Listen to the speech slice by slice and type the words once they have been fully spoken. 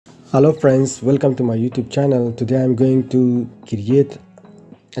Hello friends, welcome to my YouTube channel. Today I'm going to create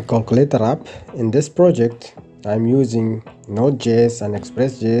a calculator app. In this project I'm using Nodejs and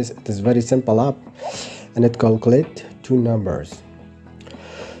Expressjs. It is very simple app and it calculates two numbers.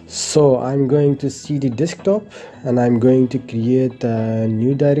 So I'm going to see the desktop and I'm going to create a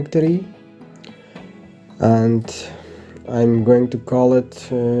new directory and I'm going to call it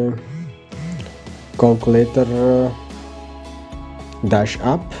calculator dash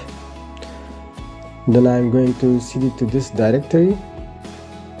app. Then I'm going to cd to this directory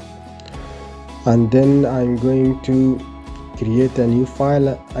and then I'm going to create a new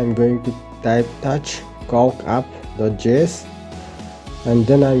file. I'm going to type touch calc app.js and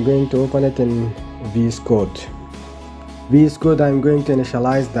then I'm going to open it in VS Code. I'm going to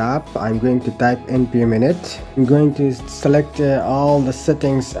initialize the app. I'm going to type npm init. I'm going to select all the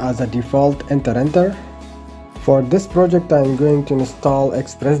settings as a default, enter. For this project I'm going to install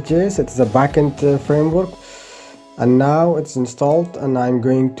Expressjs. It's a backend framework and now it's installed, and I'm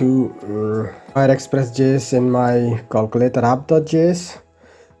going to fire Expressjs in my calculator app.js.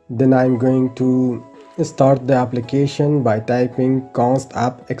 Then I'm going to start the application by typing const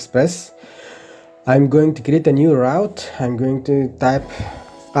app express. I'm going to create a new route. I'm going to type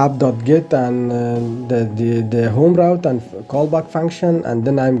app.get and the home route and callback function, and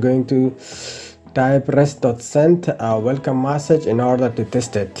then I'm going to type rest.send a welcome message in order to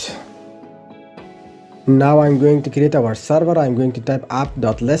test it. Now I'm going to create our server. I'm going to type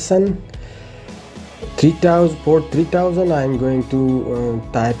app.listen 3000 port 3000. I'm going to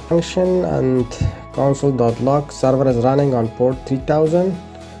type function and console.log server is running on port 3000,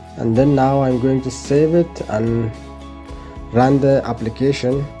 and then now I'm going to save it and run the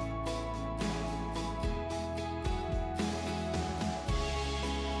application.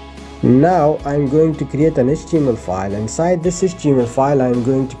 Now I'm going to create an HTML file. Inside this HTML file I'm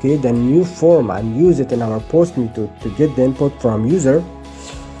going to create a new form and use it in our post method to get the input from user.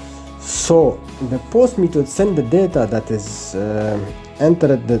 So the post method send the data that is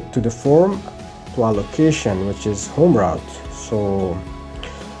entered to the form to a location which is home route. So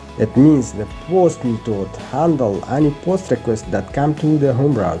it means the post method handle any post request that come to the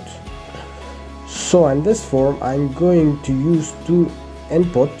home route. So in this form I'm going to use two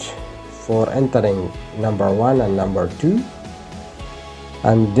input for entering number 1 and number 2,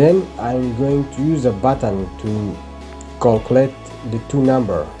 and then I'm going to use a button to calculate the two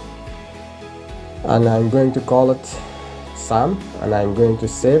number, and I'm going to call it sum, and I'm going to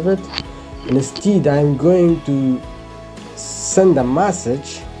save it. Instead I'm going to send a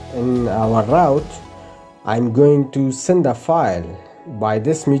message in our route. I'm going to send a file by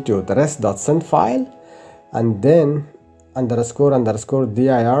this method rest.send file, and then underscore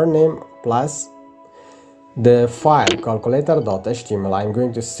dir name plus the file calculator.html. I'm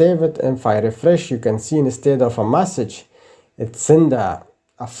going to save it, and if I refresh you can see instead of a message it send a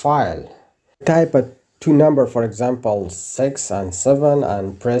file. Type a two number, for example 6 and 7,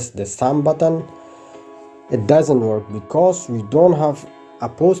 and press the sum button. It doesn't work because we don't have a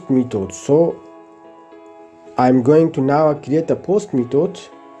post method, so I'm going to now create a post method.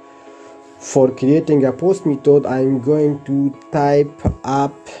 For creating a post method I'm going to type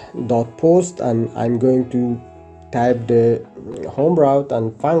app.post and I'm going to type the home route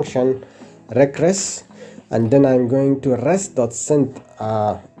and function request, and then I'm going to rest.send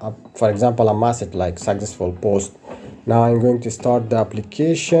for example a message like successful post. Now I'm going to start the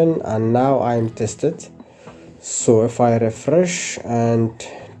application and now I'm tested. So if I refresh and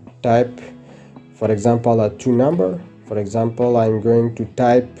type for example a two number, for example I'm going to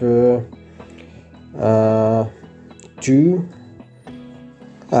type 2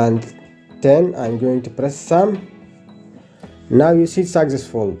 and 10. I'm going to press sum. Now you see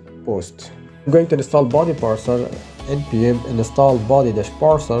successful post. I'm going to install body parser, npm install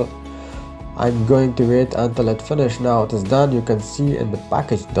body-parser. I'm going to wait until it finishes. Now it is done. You can see in the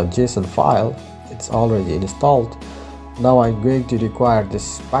package.json file it's already installed. Now I'm going to require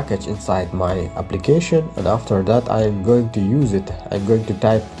this package inside my application, and after that I'm going to use it. I'm going to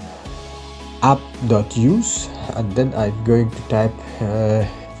type app.use and then I'm going to type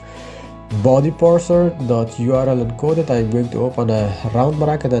body parser.url encoded. I'm going to open a round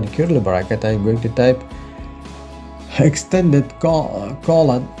bracket and curly bracket. I'm going to type extended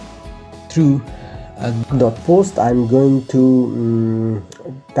colon true and .post. I'm going to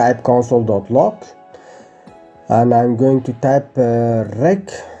type console.log and I'm going to type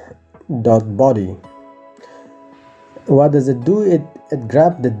rec.body. What does it do? It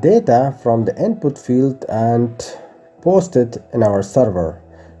grabs the data from the input field and post it in our server.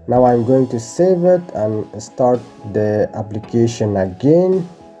 Now I'm going to save it and start the application again.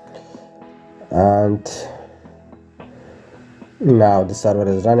 and now the server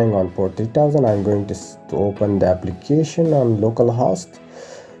is running on port 3000. I'm going to open the application on localhost.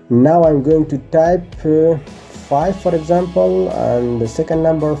 Now I'm going to type 5 for example, and the second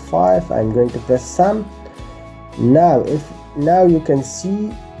number 5. I'm going to press sum. Now you can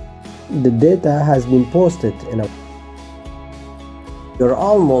see the data has been posted in a. You're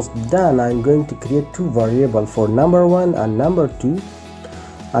almost done. I'm going to create two variables for number 1 and number 2.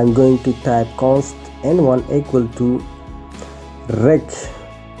 I'm going to type const n1 equal to rec.body.n1.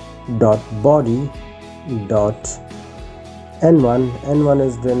 n1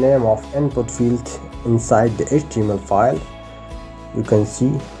 is the name of input field inside the HTML file. You can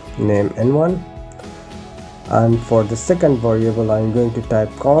see name n1. And for the second variable, I'm going to type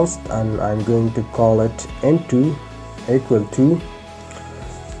const and I'm going to call it n2 equal to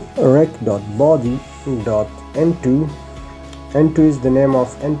rec.body.n2. n2 is the name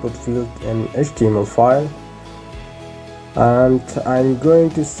of input field in HTML file, and I'm going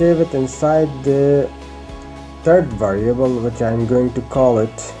to save it inside the third variable, which I'm going to call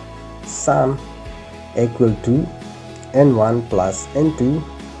it sum equal to n1 plus n2,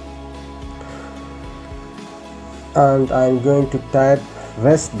 and I'm going to type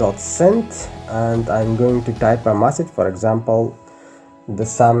rest.send, and I'm going to type a message, for example the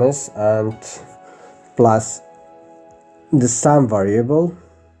sum is, and plus the sum variable.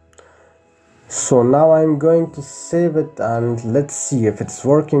 So now I'm going to save it and let's see if it's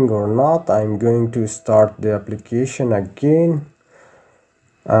working or not. I'm going to start the application again,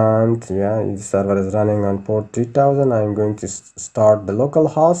 and yeah, the server is running on port 3000. I'm going to start the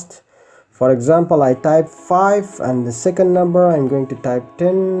localhost. For example, I type 5 and the second number I'm going to type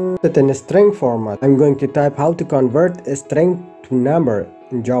 10. It in a string format. I'm going to type how to convert a string to number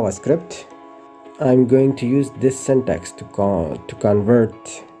in JavaScript. I'm going to use this syntax to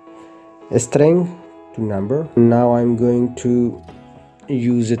convert a string to number. Now I'm going to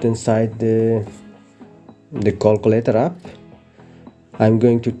use it inside the calculator app. I'm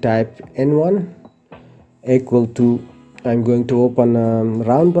going to type n1 equal to, I'm going to open a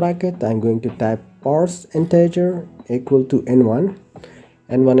round bracket. I'm going to type parse integer equal to n1.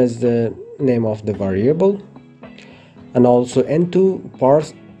 n1 is the name of the variable, and also n2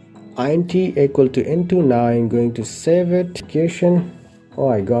 parse int equal to n2. Now I'm going to save it. Application. Oh,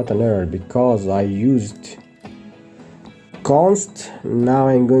 I got an error because I used const. Now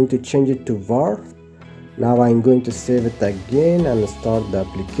I'm going to change it to var. Now I'm going to save it again and start the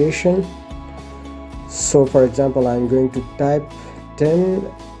application. So for example, I'm going to type 10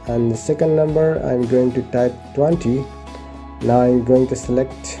 and the second number I'm going to type 20. Now I'm going to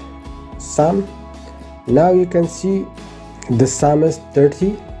select sum. Now you can see the sum is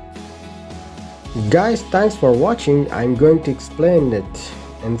 30. Guys, thanks for watching. I'm going to explain it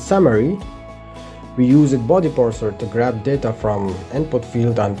in summary. We use body parser to grab data from input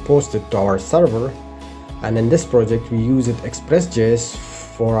field and post it to our server, and in this project we use Expressjs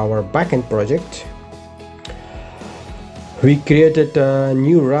for our backend project. We created a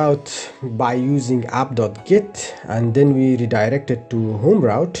new route by using app.get, and then we redirect it to home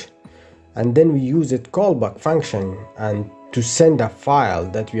route, and then we use callback function and to send a file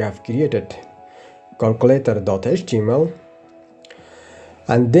that we have created, calculator.html,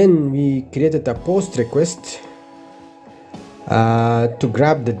 and then we created a post request to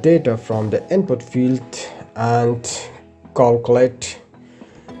grab the data from the input field and calculate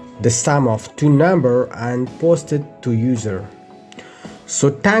the sum of two numbers and post it to user. So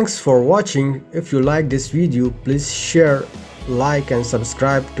thanks for watching. If you like this video, please share, like and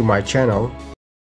subscribe to my channel.